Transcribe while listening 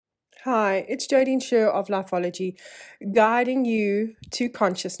Hi, it's Jodine Sher of Lifeology, guiding you to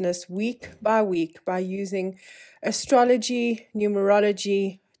consciousness week by using astrology,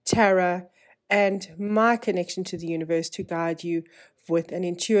 numerology, tarot, and my connection to the universe to guide you with an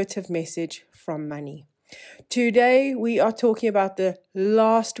intuitive message from money. Today, we are talking about the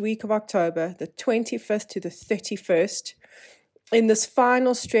last week of October, the 25th to the 31st, in this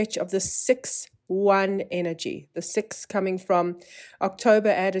final stretch of the 6-1 energy. The 6 coming from October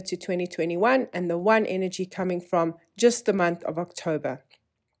added to 2021, and the 1 energy coming from just the month of October.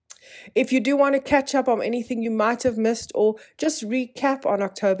 If you do want to catch up on anything you might have missed or just recap on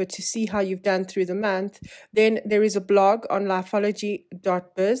October to see how you've done through the month, then there is a blog on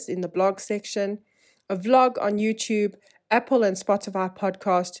lifeology.biz in the blog section, a vlog on YouTube, Apple and Spotify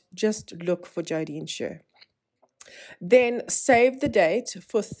podcast. Just look for Jodine Sher. Then save the date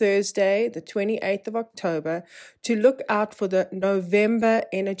for Thursday, the 28th of October, to look out for the November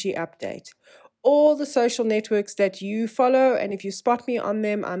energy update. All the social networks that you follow, and if you spot me on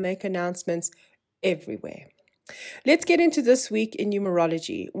them, I make announcements everywhere. Let's get into this week in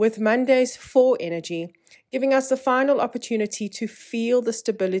numerology with Monday's 4 energy, giving us the final opportunity to feel the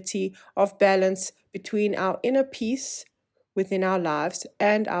stability of balance between our inner peace within our lives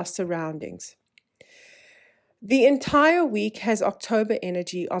and our surroundings. The entire week has October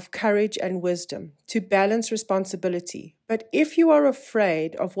energy of courage and wisdom to balance responsibility. But if you are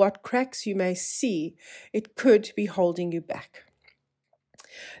afraid of what cracks you may see, it could be holding you back.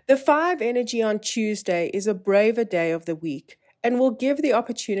 The 5 energy on Tuesday is a braver day of the week and will give the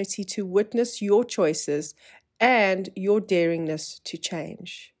opportunity to witness your choices and your daringness to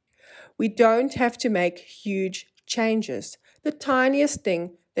change. We don't have to make huge changes. The tiniest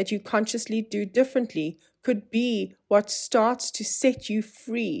thing that you consciously do differently could be what starts to set you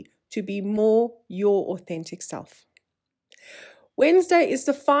free to be more your authentic self. Wednesday is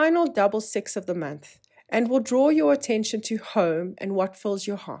the final double 6 of the month and will draw your attention to home and what fills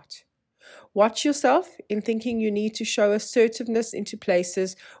your heart. Watch yourself in thinking you need to show assertiveness into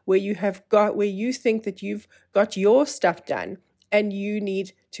places where you think that you've got your stuff done and you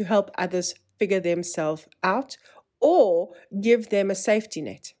need to help others figure themselves out or give them a safety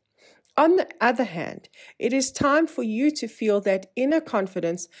net. On the other hand, it is time for you to feel that inner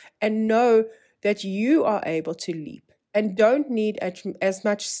confidence and know that you are able to leap and don't need as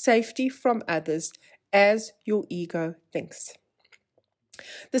much safety from others as your ego thinks.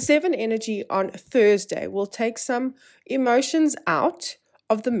 The 7 energy on Thursday will take some emotions out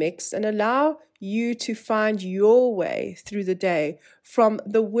of the mix and allow you to find your way through the day from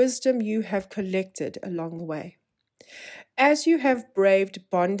the wisdom you have collected along the way. As you have braved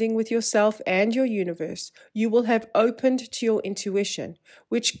bonding with yourself and your universe, you will have opened to your intuition,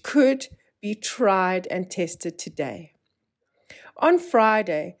 which could be tried and tested today. On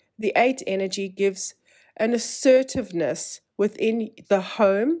Friday, the 8 energy gives an assertiveness within the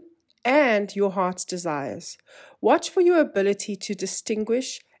home and your heart's desires. Watch for your ability to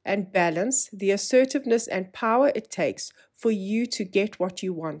distinguish and balance the assertiveness and power it takes for you to get what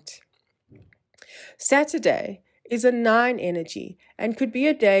you want. Saturday is a 9 energy and could be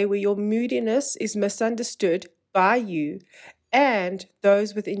a day where your moodiness is misunderstood by you and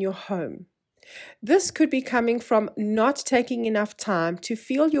those within your home. This could be coming from not taking enough time to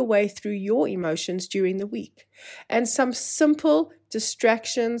feel your way through your emotions during the week, and some simple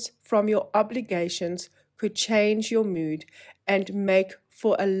distractions from your obligations could change your mood and make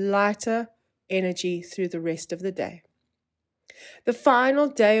for a lighter energy through the rest of the day. The final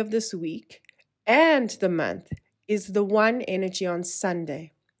day of this week and the month is the 1 energy on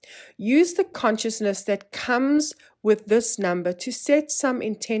Sunday. Use the consciousness that comes with this number to set some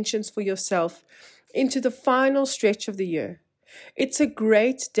intentions for yourself into the final stretch of the year. It's a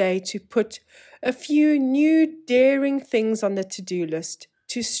great day to put a few new daring things on the to-do list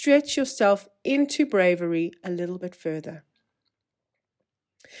to stretch yourself into bravery a little bit further.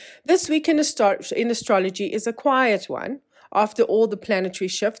 This week in astrology is a quiet one after all the planetary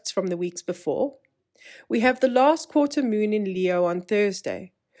shifts from the weeks before. We have the last quarter moon in Leo on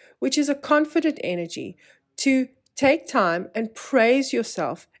Thursday, which is a confident energy to take time and praise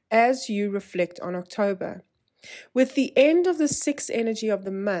yourself as you reflect on October. With the end of the 6 energy of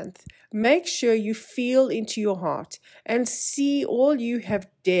the month, make sure you feel into your heart and see all you have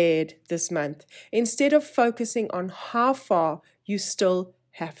dared this month instead of focusing on how far you still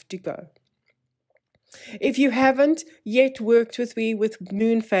have to go. If you haven't yet worked with me with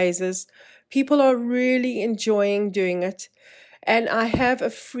moon phases, people are really enjoying doing it. And I have a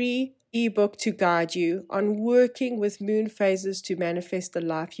free ebook to guide you on working with moon phases to manifest the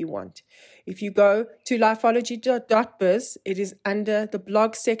life you want. If you go to lifeology.biz, it is under the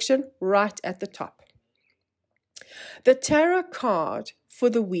blog section right at the top. The tarot card for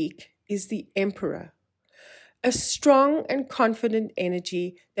the week is the Emperor, a strong and confident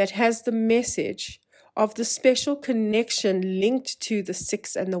energy that has the message of the special connection linked to the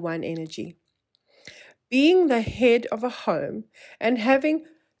 6 and the 1 energy. Being the head of a home and having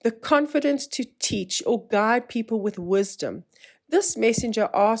the confidence to teach or guide people with wisdom, this messenger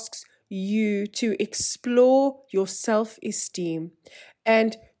asks you to explore your self-esteem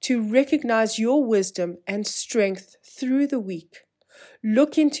and to recognize your wisdom and strength through the week.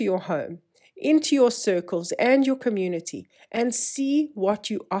 Look into your home, into your circles and your community, and see what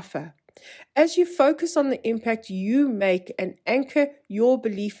you offer. As you focus on the impact you make and anchor your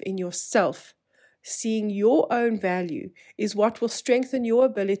belief in yourself, seeing your own value is what will strengthen your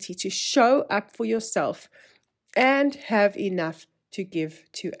ability to show up for yourself and have enough to give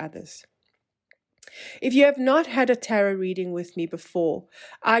to others. If you have not had a tarot reading with me before,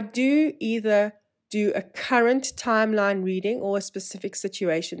 I do either do a current timeline reading or a specific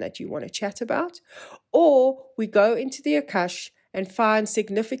situation that you want to chat about, or we go into the Akash and find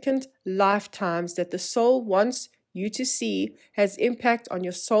significant lifetimes that the soul wants you to see has impact on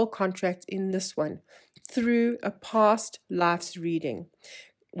your soul contract in this one through a past life's reading.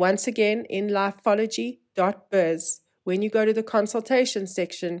 Once again, in lifeology.biz, when you go to the consultation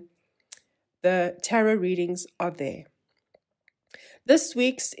section, the tarot readings are there. This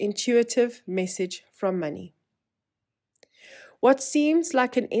week's intuitive message from money. What seems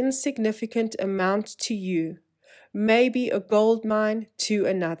like an insignificant amount to you may be a gold mine to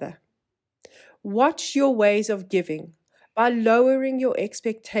another. Watch your ways of giving by lowering your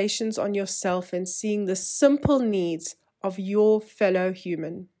expectations on yourself and seeing the simple needs of your fellow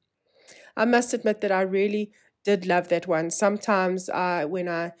human. I must admit that I really did love that one. Sometimes when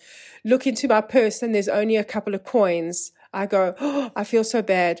I look into my purse and there's only a couple of coins, I go, oh, I feel so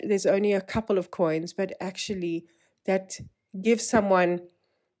bad. There's only a couple of coins, but actually that gives someone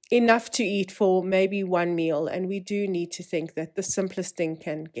enough to eat for maybe one meal. And we do need to think that the simplest thing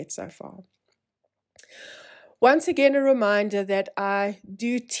can get so far. Once again, a reminder that I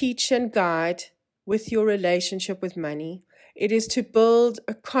do teach and guide with your relationship with money. It is to build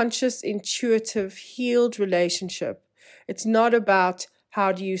a conscious, intuitive, healed relationship. It's not about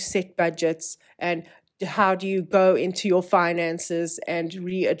how do you set budgets and how do you go into your finances and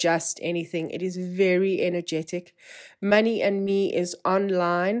readjust anything. It is very energetic. Money and Me is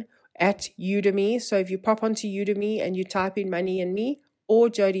online at Udemy. So if you pop onto Udemy and you type in Money and Me or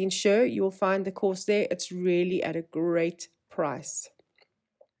Jodine Sher, you will find the course there. It's really at a great price.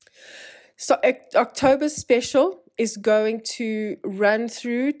 So October's special is going to run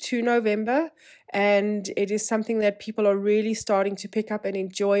through to November, and it is something that people are really starting to pick up and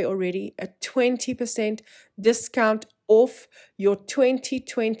enjoy already. A 20% discount off your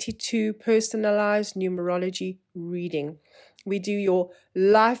 2022 personalized numerology reading. We do your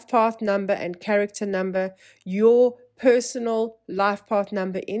life path number and character number, your personal life path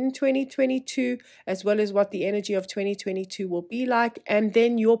number in 2022, as well as what the energy of 2022 will be like, and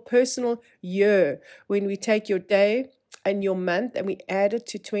then your personal year. When we take your day and your month and we add it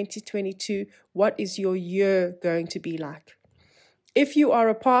to 2022, what is your year going to be like? If you are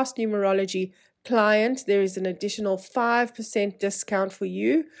a past numerology client, there is an additional 5% discount for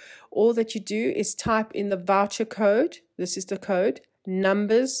you. All that you do is type in the voucher code. This is the code,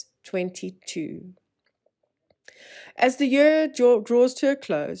 numbers 22. As the year draws to a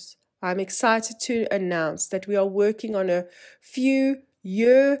close, I'm excited to announce that we are working on a few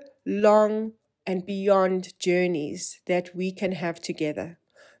year-long and beyond journeys that we can have together.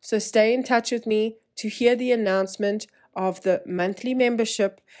 So stay in touch with me to hear the announcement of the monthly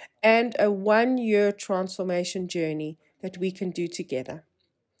membership and a 1-year transformation journey that we can do together.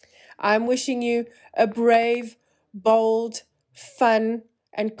 I'm wishing you a brave, bold, fun,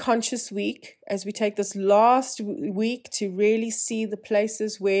 and conscious week as we take this last week to really see the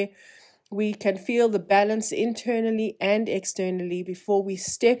places where we can feel the balance internally and externally before we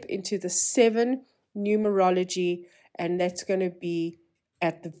step into the 7 numerology, and that's going to be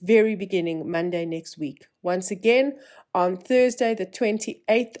at the very beginning, Monday next week. Once again, on Thursday, the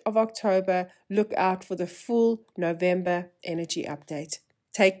 28th of October, look out for the full November energy update.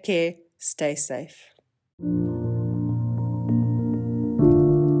 Take care. Stay safe.